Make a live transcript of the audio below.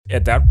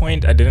At that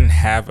point, I didn't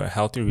have a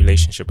healthy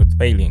relationship with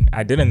failing.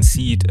 I didn't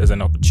see it as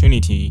an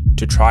opportunity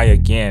to try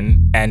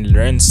again and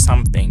learn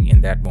something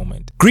in that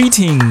moment.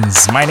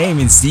 Greetings, my name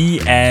is Z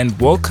and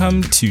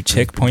welcome to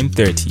Checkpoint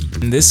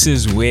 30. And this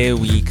is where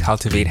we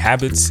cultivate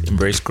habits,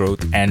 embrace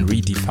growth, and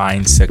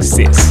redefine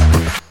success.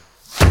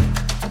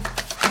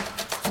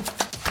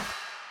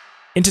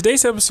 In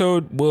today's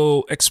episode,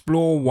 we'll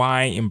explore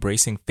why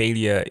embracing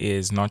failure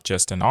is not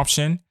just an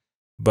option,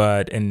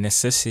 but a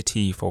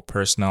necessity for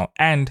personal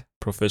and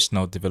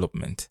professional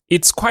development.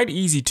 It's quite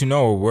easy to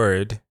know a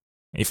word.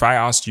 If I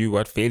asked you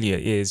what failure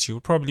is, you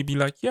would probably be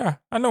like, yeah,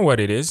 I know what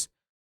it is.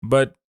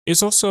 But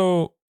it's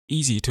also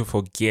easy to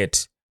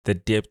forget the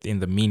depth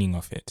in the meaning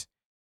of it.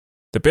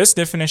 The best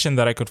definition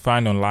that I could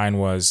find online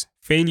was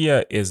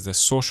failure is the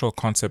social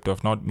concept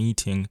of not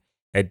meeting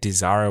a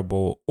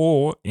desirable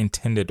or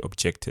intended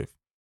objective,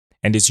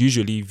 and is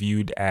usually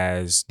viewed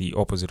as the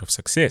opposite of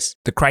success.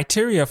 The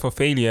criteria for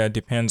failure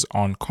depends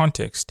on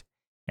context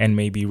and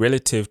may be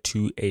relative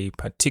to a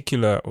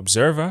particular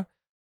observer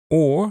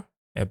or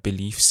a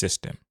belief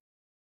system.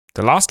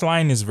 The last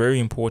line is very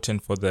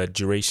important for the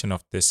duration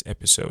of this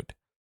episode.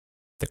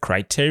 The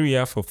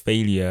criteria for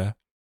failure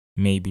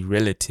may be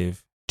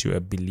relative to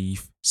a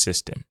belief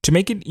system. To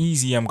make it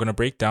easy, I'm going to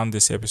break down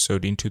this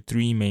episode into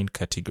three main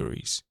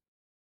categories: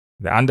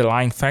 the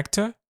underlying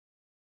factor,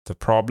 the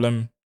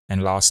problem,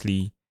 and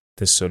lastly,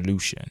 the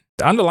solution.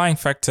 The underlying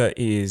factor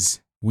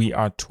is we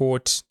are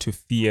taught to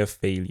fear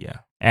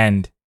failure.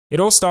 And it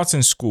all starts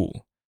in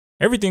school.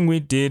 Everything we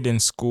did in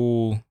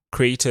school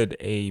created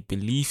a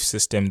belief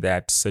system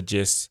that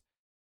suggests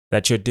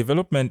that your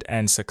development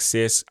and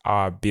success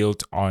are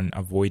built on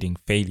avoiding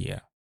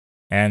failure.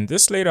 And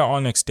this later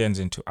on extends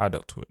into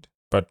adulthood,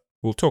 but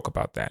we'll talk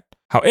about that.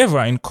 However,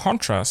 in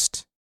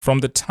contrast, from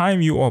the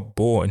time you are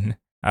born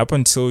up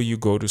until you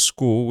go to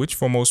school, which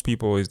for most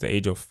people is the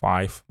age of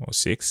 5 or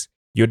 6,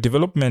 your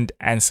development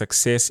and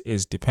success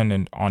is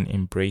dependent on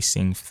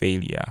embracing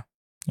failure.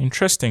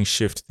 Interesting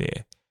shift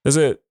there. There's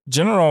a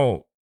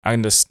general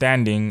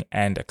understanding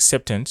and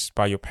acceptance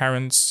by your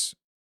parents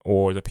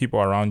or the people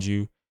around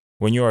you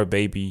when you're a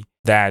baby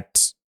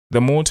that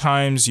the more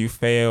times you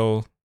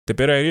fail, the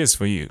better it is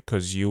for you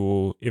because you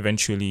will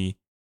eventually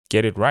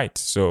get it right.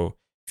 So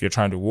if you're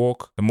trying to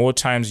walk, the more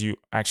times you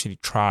actually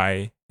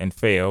try and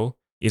fail,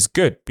 is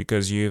good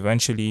because you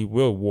eventually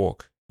will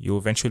walk. You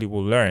eventually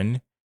will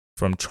learn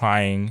from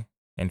trying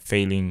and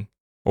failing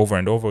over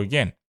and over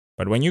again.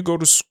 But when you go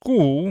to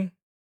school,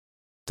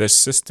 the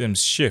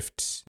systems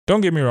shift.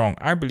 Don't get me wrong,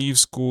 I believe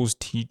schools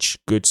teach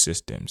good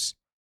systems.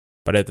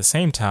 But at the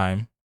same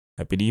time,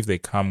 I believe they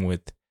come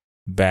with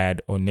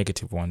bad or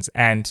negative ones.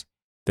 And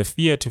the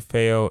fear to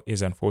fail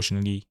is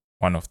unfortunately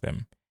one of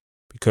them,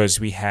 because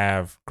we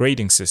have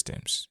grading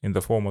systems in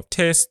the form of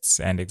tests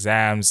and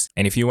exams.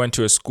 And if you went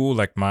to a school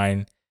like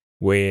mine,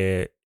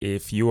 where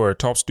if you were a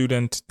top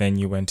student, then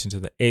you went into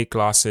the A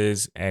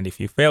classes. And if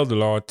you failed a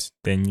lot,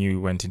 then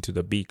you went into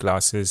the B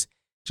classes,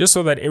 just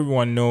so that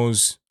everyone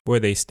knows where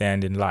they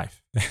stand in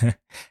life.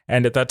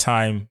 And at that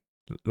time,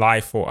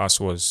 life for us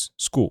was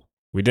school.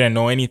 We didn't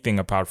know anything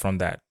apart from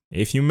that.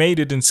 If you made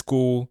it in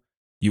school,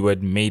 you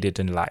had made it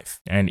in life.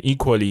 And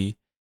equally,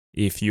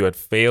 if you had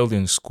failed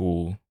in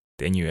school,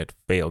 then you had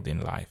failed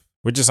in life,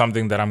 which is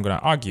something that I'm going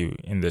to argue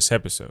in this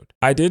episode.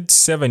 I did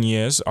 7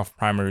 years of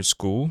primary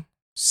school,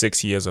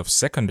 6 years of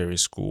secondary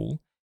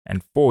school,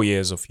 and 4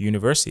 years of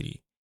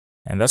university.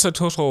 And that's a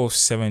total of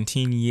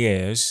 17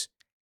 years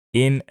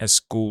in a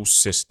school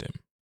system.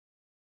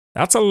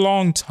 That's a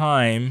long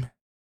time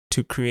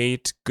to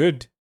create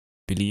good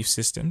belief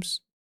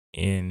systems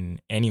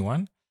in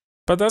anyone,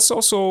 but that's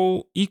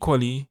also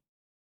equally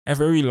a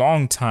very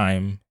long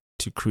time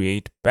to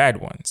create bad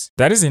ones.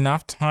 That is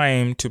enough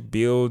time to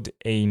build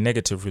a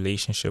negative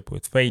relationship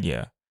with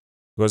failure,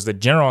 because the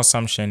general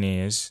assumption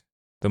is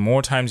the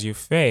more times you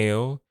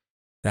fail,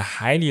 the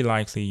highly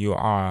likely you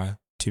are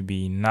to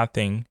be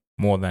nothing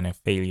more than a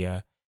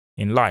failure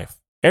in life.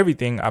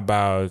 Everything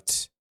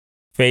about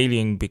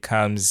failing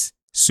becomes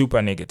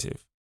super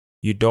negative.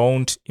 You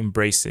don't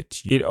embrace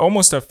it. It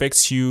almost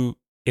affects you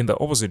in the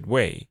opposite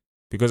way,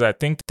 because I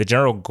think the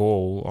general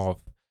goal of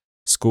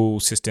school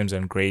systems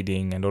and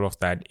grading and all of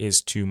that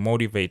is to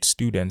motivate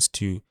students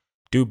to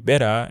do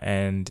better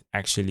and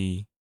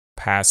actually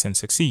pass and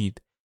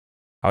succeed.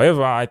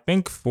 However, I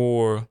think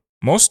for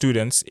most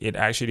students, it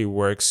actually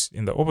works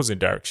in the opposite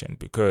direction,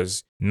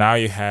 because now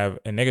you have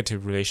a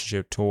negative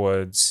relationship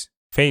towards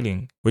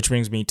failing, which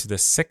brings me to the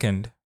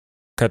second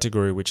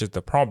category, which is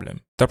the problem.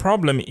 The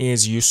problem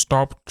is you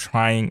stop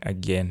trying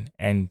again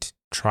and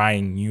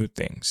trying new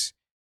things.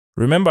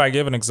 Remember, I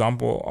gave an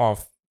example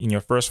of in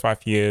your first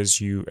 5 years,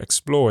 you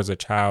explore as a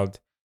child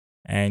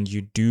and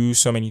you do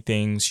so many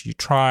things. You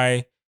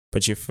try,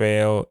 but you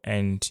fail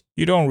and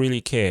you don't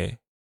really care.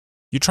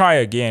 You try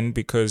again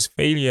because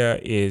failure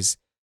is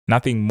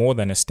nothing more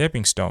than a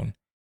stepping stone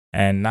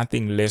and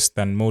nothing less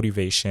than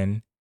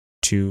motivation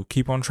to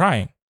keep on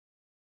trying.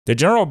 The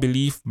general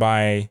belief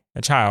by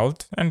a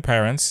child and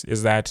parents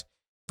is that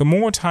the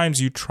more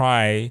times you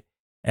try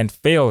and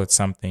fail at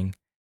something,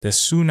 the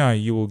sooner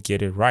you will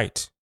get it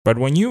right. But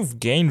when you've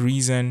gained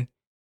reason,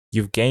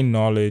 you've gained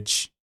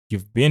knowledge,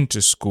 you've been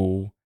to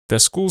school, the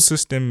school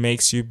system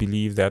makes you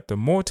believe that the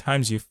more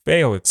times you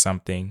fail at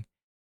something,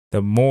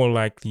 the more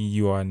likely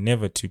you are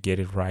never to get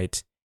it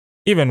right,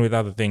 even with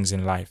other things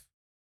in life,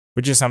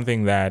 which is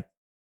something that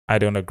I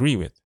don't agree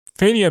with.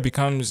 Failure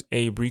becomes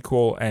a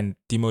recall and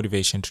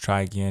demotivation to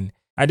try again.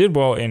 I did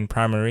well in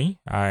primary.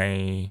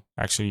 I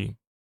actually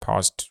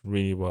passed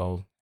really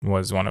well,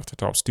 was one of the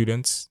top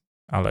students,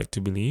 I like to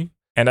believe.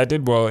 And I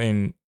did well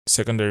in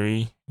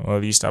secondary, or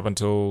at least up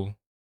until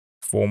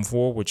Form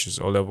 4, which is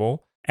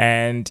O-level.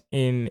 And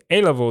in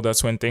A-level,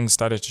 that's when things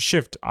started to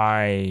shift.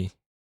 I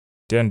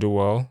didn't do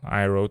well.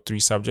 I wrote 3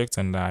 subjects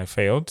and I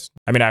failed.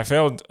 I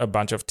failed a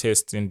bunch of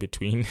tests in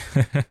between.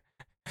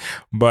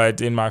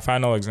 But in my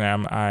final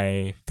exam,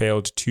 I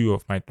failed 2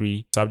 of my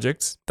 3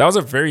 subjects. That was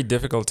a very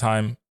difficult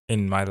time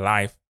in my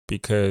life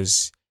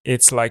because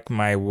it's like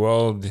my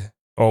world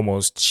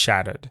almost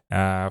shattered.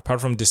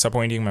 Apart from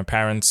disappointing my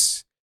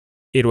parents,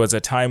 it was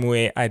a time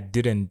where I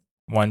didn't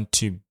want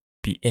to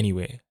be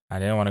anywhere. I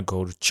didn't want to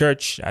go to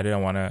church. I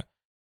didn't want to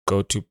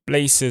go to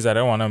places. I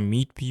didn't want to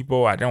meet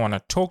people. I didn't want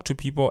to talk to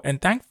people.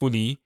 And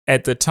thankfully,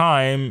 at the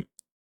time,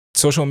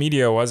 social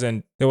media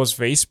wasn't, there was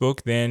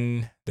Facebook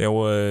then, there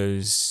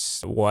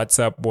was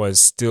WhatsApp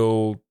was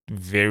still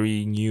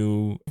very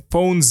new.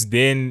 Phones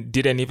then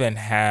didn't even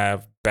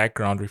have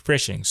background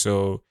refreshing.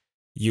 So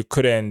you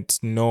couldn't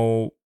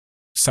know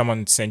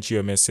someone sent you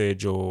a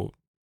message, or,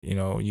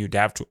 you'd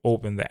have to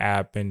open the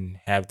app and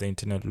have the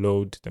internet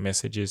load the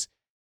messages.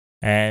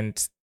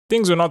 And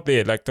things were not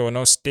there. Like, there were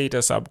no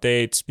status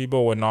updates.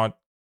 People were not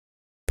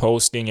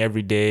posting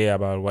every day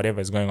about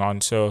whatever's going on.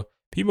 So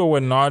people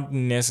were not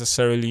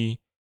necessarily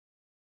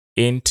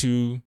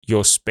into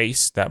your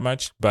space that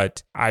much,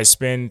 but I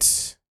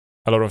spent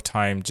a lot of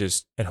time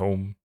just at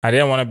home. I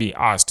didn't want to be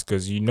asked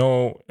because,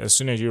 as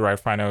soon as you write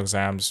final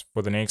exams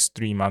for the next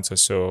 3 months or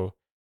so,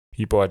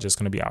 people are just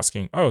going to be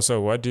asking, oh, so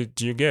what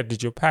did you get?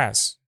 Did you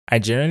pass? I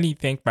generally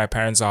think my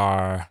parents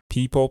are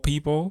people,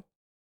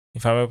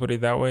 if I may put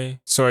it that way.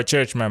 So at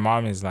church, my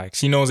mom is like,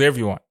 she knows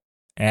everyone.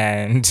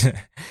 And,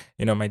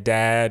 my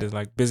dad is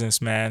like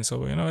businessman.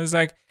 So, it's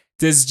like,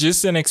 there's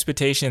just an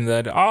expectation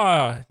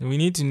that, we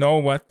need to know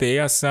what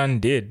their son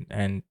did,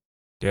 and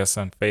their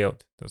son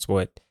failed. It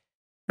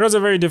was a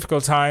very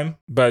difficult time,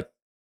 but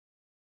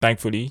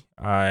thankfully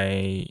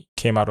I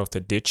came out of the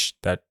ditch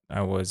that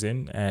I was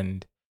in,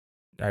 and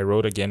I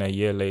wrote again a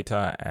year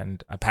later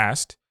and I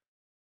passed,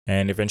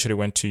 and eventually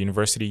went to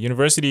university.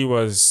 University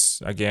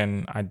was,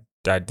 again, I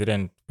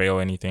didn't fail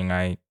anything.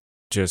 I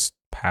just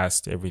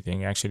passed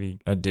everything. Actually,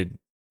 I did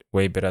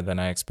way better than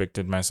I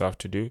expected myself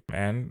to do,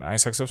 and I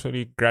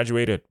successfully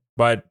graduated.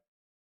 But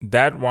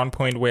that one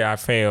point where I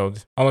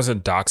failed, almost a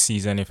dark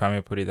season, if I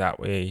may put it that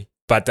way.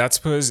 But that's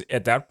because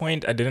at that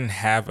point, I didn't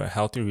have a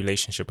healthy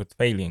relationship with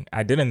failing.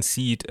 I didn't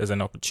see it as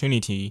an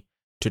opportunity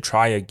to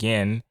try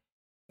again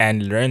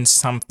and learn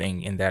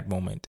something in that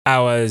moment. I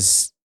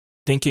was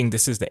thinking,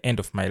 this is the end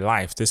of my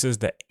life. This is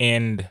the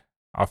end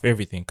of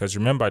everything. Because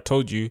remember, I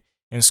told you,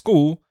 in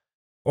school,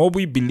 all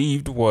we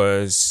believed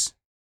was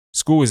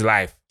school is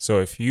life. So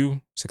if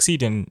you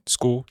succeed in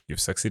school,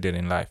 you've succeeded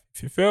in life.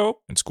 If you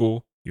fail in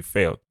school, you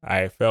failed.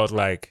 I felt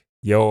like,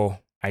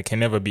 I can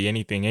never be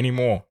anything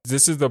anymore.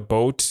 This is the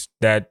boat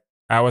that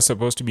I was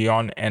supposed to be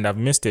on, and I've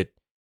missed it.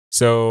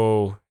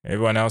 So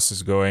everyone else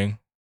is going,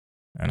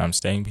 and I'm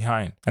staying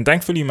behind. And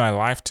thankfully, my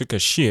life took a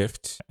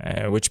shift,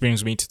 which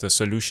brings me to the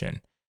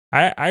solution.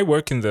 I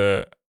work in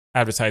the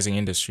advertising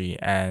industry,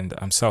 and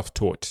I'm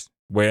self-taught.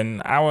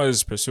 When I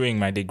was pursuing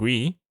my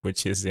degree,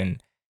 which is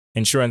in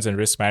insurance and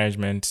risk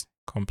management,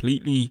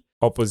 completely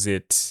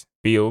opposite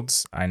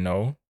fields, I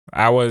know,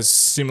 I was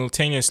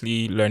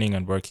simultaneously learning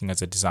and working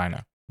as a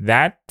designer.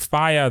 That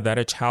fire that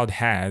a child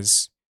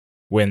has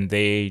when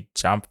they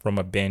jump from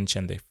a bench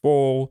and they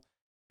fall,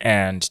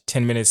 and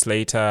 10 minutes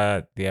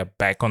later, they're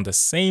back on the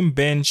same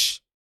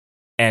bench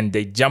and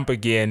they jump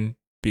again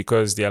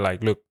because they're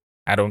like, look,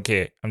 I don't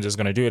care. I'm just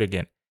going to do it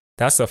again.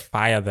 That's the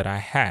fire that I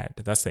had.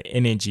 That's the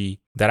energy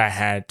that I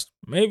had,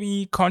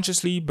 maybe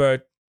consciously,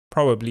 but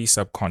probably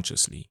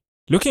subconsciously.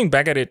 Looking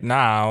back at it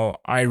now,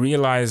 I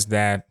realized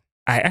that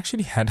I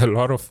actually had a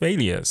lot of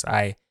failures.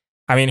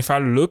 If I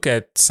look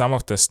at some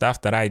of the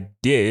stuff that I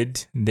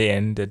did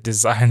then, the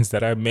designs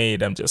that I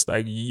made, I'm just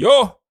like,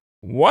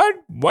 what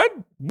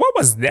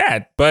was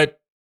that? But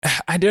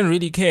I didn't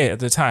really care at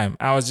the time.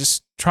 I was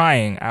just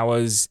trying.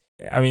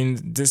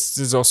 This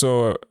is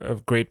also a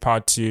great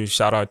part to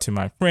shout out to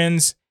my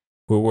friends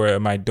who were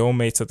my dorm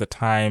mates at the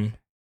time.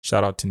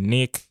 Shout out to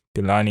Nick,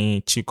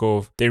 Bilani,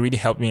 Chico. They really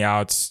helped me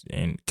out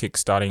in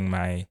kickstarting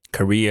my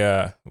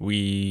career.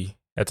 We,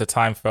 at the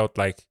time, felt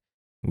like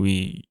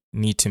we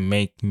need to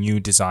make new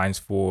designs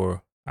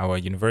for our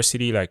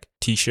university, like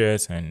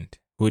t-shirts and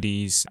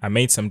hoodies. I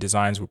made some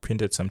designs. We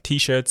printed some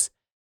t-shirts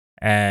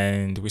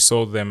and we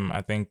sold them,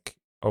 I think,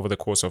 over the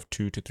course of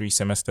 2 to 3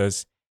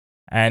 semesters.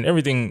 And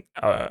everything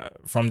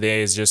from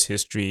there is just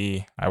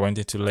history. I went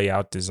into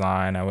layout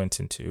design, I went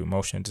into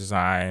motion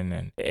design,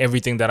 and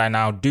everything that I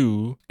now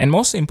do. And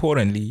most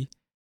importantly,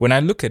 when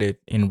I look at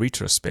it in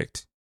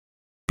retrospect,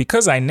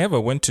 because I never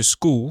went to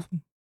school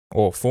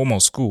or formal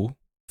school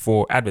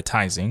for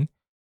advertising,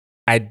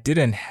 I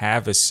didn't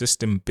have a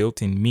system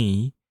built in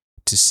me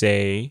to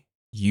say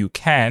you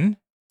can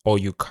or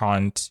you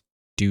can't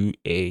do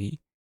A,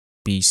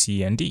 B,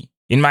 C, and D.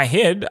 In my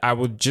head, I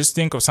would just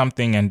think of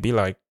something and be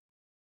like,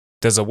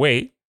 there's a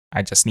way,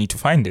 I just need to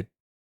find it.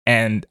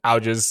 And I'll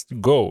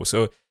just go.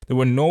 So there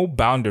were no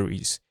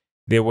boundaries.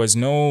 There was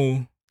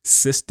no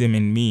system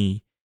in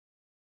me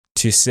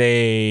to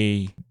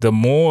say, the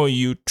more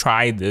you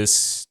try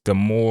this, the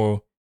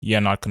more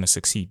you're not going to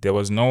succeed. There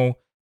was no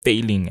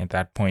failing at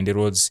that point. It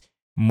was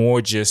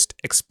more just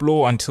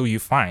explore until you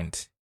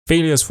find.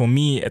 Failures for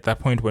me at that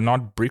point were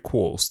not brick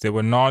walls. They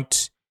were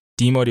not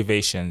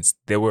demotivations.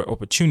 There were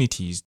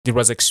opportunities. There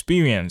was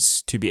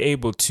experience to be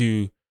able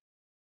to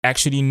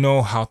actually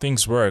know how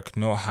things work,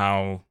 know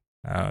how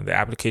the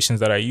applications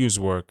that I use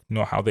work,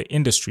 know how the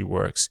industry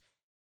works,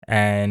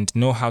 and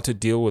know how to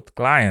deal with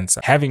clients.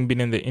 Having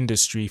been in the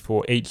industry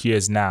for 8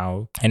 years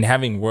now and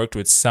having worked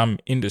with some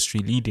industry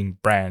leading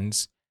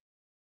brands,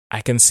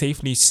 I can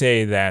safely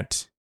say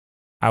that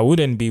I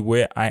wouldn't be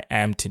where I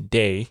am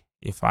today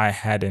if I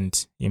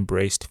hadn't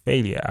embraced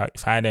failure,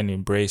 if I hadn't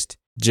embraced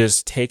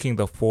just taking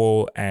the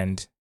fall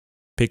and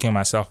picking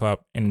myself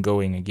up and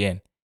going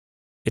again.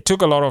 It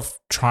took a lot of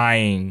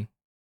trying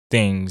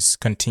things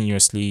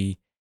continuously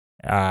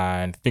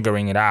and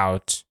figuring it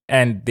out.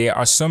 And there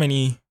are so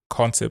many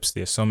concepts,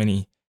 there's so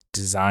many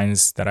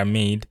designs that I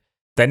made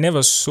that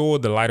never saw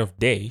the light of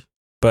day,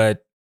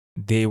 but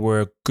they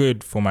were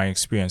good for my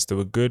experience. They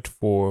were good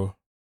for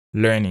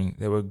learning.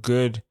 They were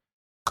good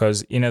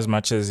because in as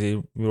much as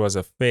it was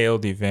a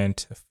failed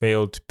event, a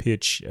failed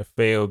pitch, a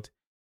failed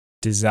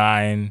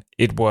design,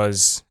 it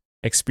was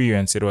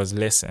experience, it was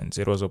lessons,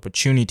 it was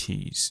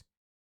opportunities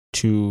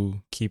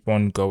to keep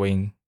on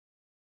going,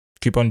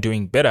 keep on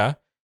doing better,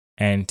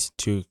 and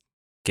to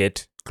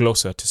get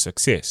closer to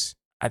success.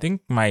 I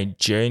think my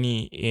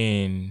journey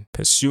in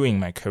pursuing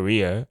my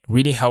career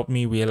really helped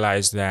me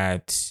realize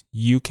that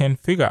you can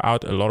figure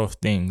out a lot of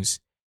things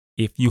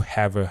if you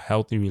have a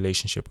healthy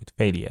relationship with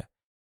failure.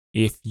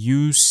 If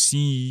you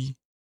see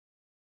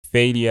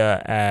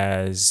failure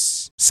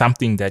as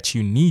something that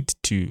you need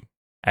to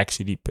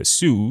actually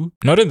pursue,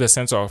 not in the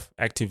sense of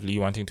actively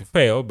wanting to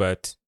fail,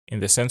 but in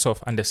the sense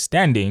of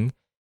understanding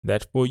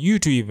that for you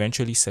to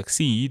eventually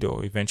succeed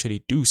or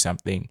eventually do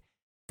something,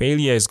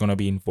 failure is going to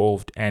be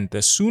involved. And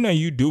the sooner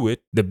you do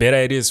it, the better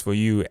it is for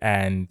you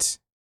and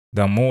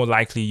the more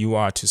likely you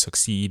are to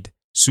succeed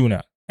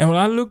sooner. And when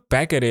I look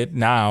back at it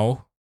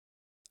now,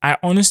 I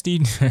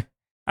honestly,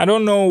 I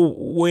don't know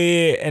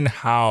where and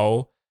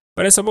how,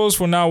 but I suppose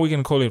for now we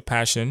can call it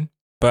passion.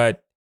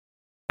 But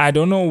I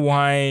don't know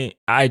why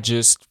I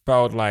just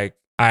felt like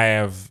I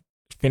have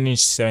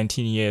finished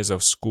 17 years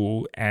of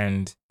school,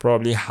 and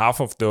probably half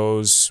of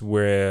those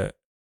were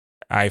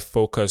I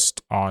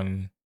focused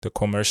on the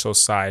commercial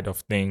side of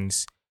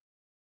things,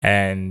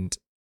 and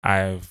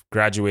I've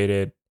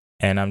graduated,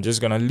 and I'm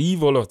just going to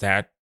leave all of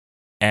that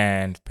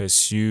and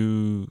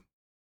pursue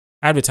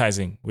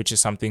advertising, which is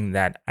something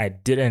that I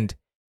didn't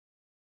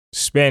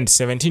spend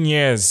 17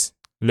 years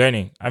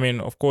learning. I mean,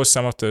 of course,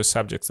 some of the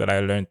subjects that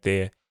I learned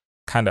there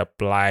kind of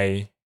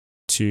apply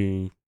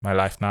to my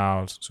life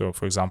now. So,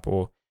 for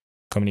example,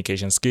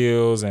 communication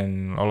skills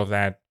and all of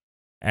that,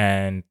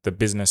 and the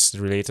business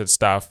related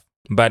stuff.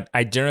 But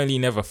I generally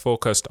never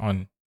focused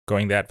on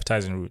going the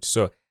advertising route.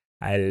 So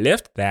I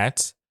left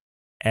that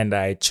and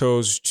I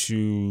chose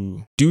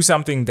to do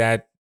something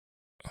that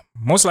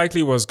most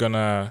likely was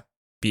gonna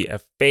be a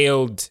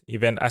failed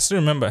event. I still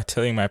remember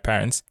telling my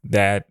parents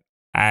that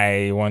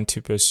I want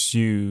to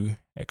pursue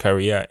a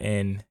career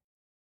in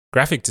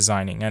graphic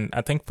designing. And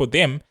I think for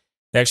them,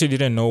 they actually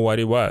didn't know what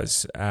it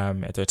was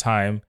at the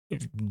time.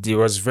 It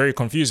was very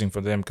confusing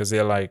for them because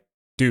they're like,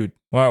 dude,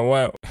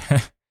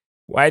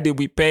 why did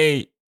we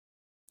pay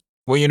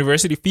for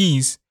university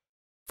fees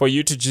for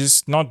you to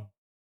just not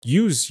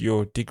use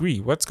your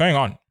degree? What's going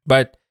on?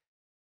 But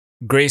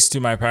grace to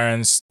my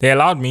parents, they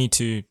allowed me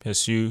to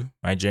pursue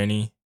my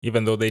journey,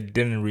 even though they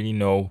didn't really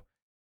know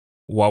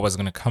what was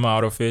going to come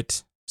out of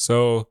it.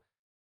 So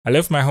I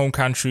left my home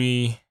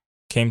country,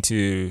 came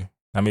to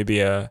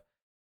Namibia.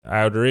 I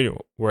had already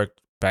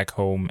worked back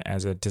home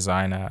as a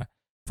designer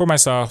for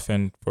myself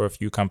and for a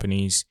few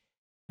companies.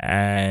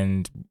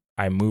 And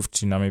I moved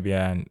to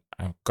Namibia and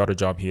I got a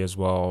job here as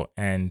well.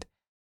 And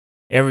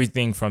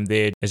everything from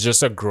there is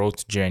just a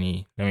growth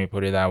journey, let me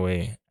put it that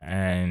way.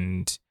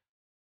 And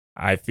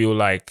I feel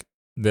like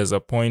there's a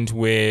point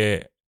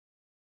where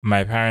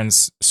my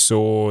parents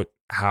saw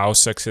how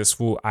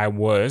successful I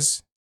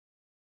was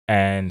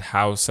and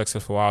how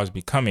successful I was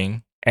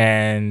becoming.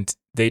 And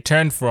they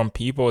turned from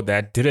people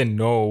that didn't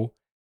know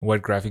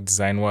what graphic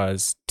design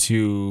was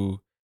to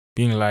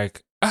being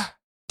like,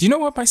 do you know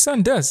what my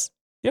son does?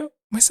 Yeah,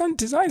 my son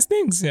designs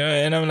things.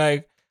 And I'm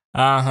like,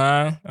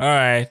 Uh-huh. All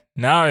right.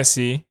 Now I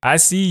see. I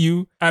see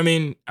you. I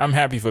mean, I'm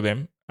happy for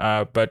them.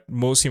 But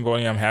most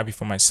importantly, I'm happy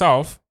for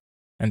myself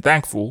and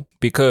thankful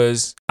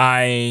because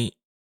I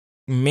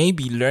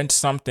maybe learned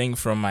something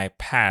from my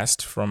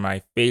past, from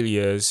my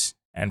failures,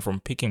 and from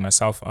picking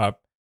myself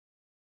up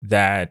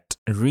that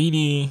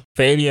really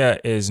failure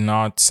is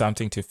not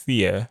something to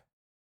fear,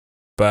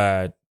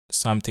 but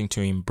something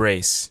to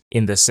embrace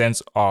in the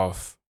sense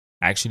of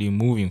actually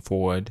moving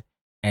forward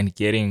and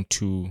getting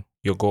to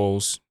your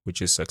goals,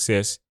 which is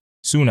success,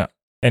 sooner.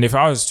 And if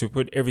I was to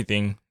put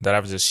everything that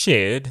I've just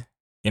shared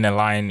in a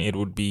line, it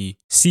would be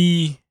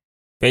see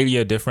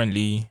failure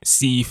differently,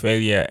 see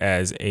failure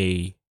as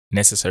a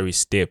necessary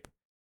step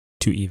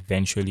to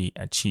eventually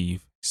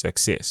achieve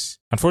success.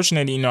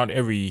 Unfortunately, not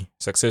every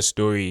success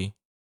story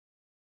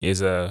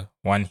is a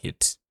one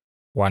hit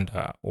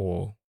wonder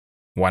or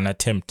one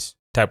attempt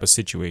type of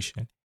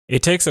situation.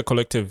 It takes a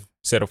collective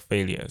set of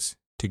failures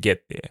to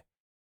get there.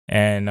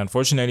 And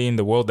unfortunately, in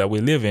the world that we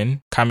live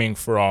in, coming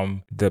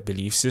from the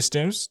belief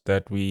systems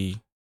that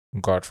we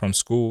got from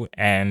school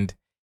and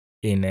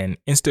in an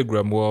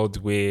Instagram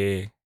world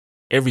where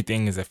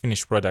everything is a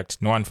finished product,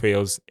 no one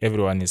fails,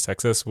 everyone is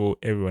successful,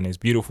 everyone is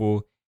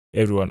beautiful,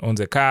 everyone owns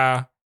a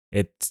car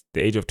at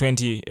the age of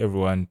 20,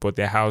 everyone bought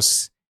their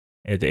house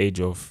at the age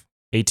of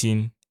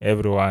 18,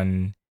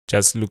 everyone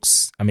just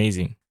looks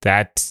amazing.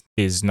 That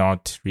is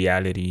not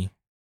reality.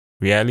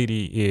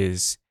 Reality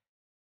is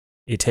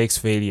it takes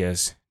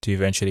failures to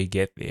eventually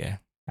get there.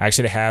 I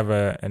actually have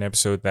an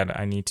episode that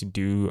I need to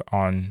do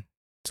on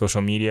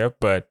social media,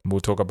 but we'll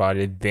talk about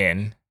it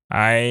then.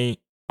 I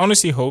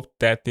honestly hope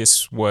that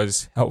this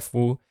was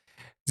helpful.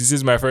 This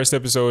is my first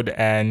episode,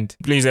 and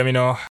please let me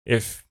know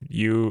if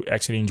you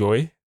actually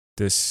enjoy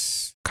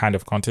this kind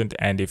of content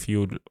and if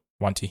you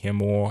want to hear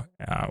more,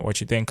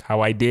 what you think,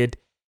 how I did.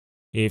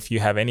 If you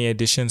have any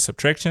additions,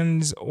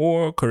 subtractions,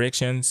 or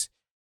corrections,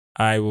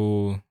 I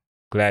will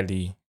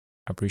gladly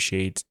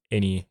appreciate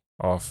any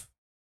of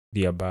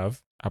the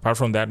above. Apart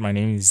from that, my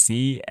name is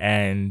Z,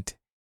 and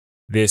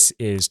this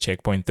is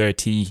Checkpoint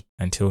 30.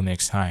 Until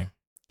next time,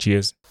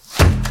 cheers.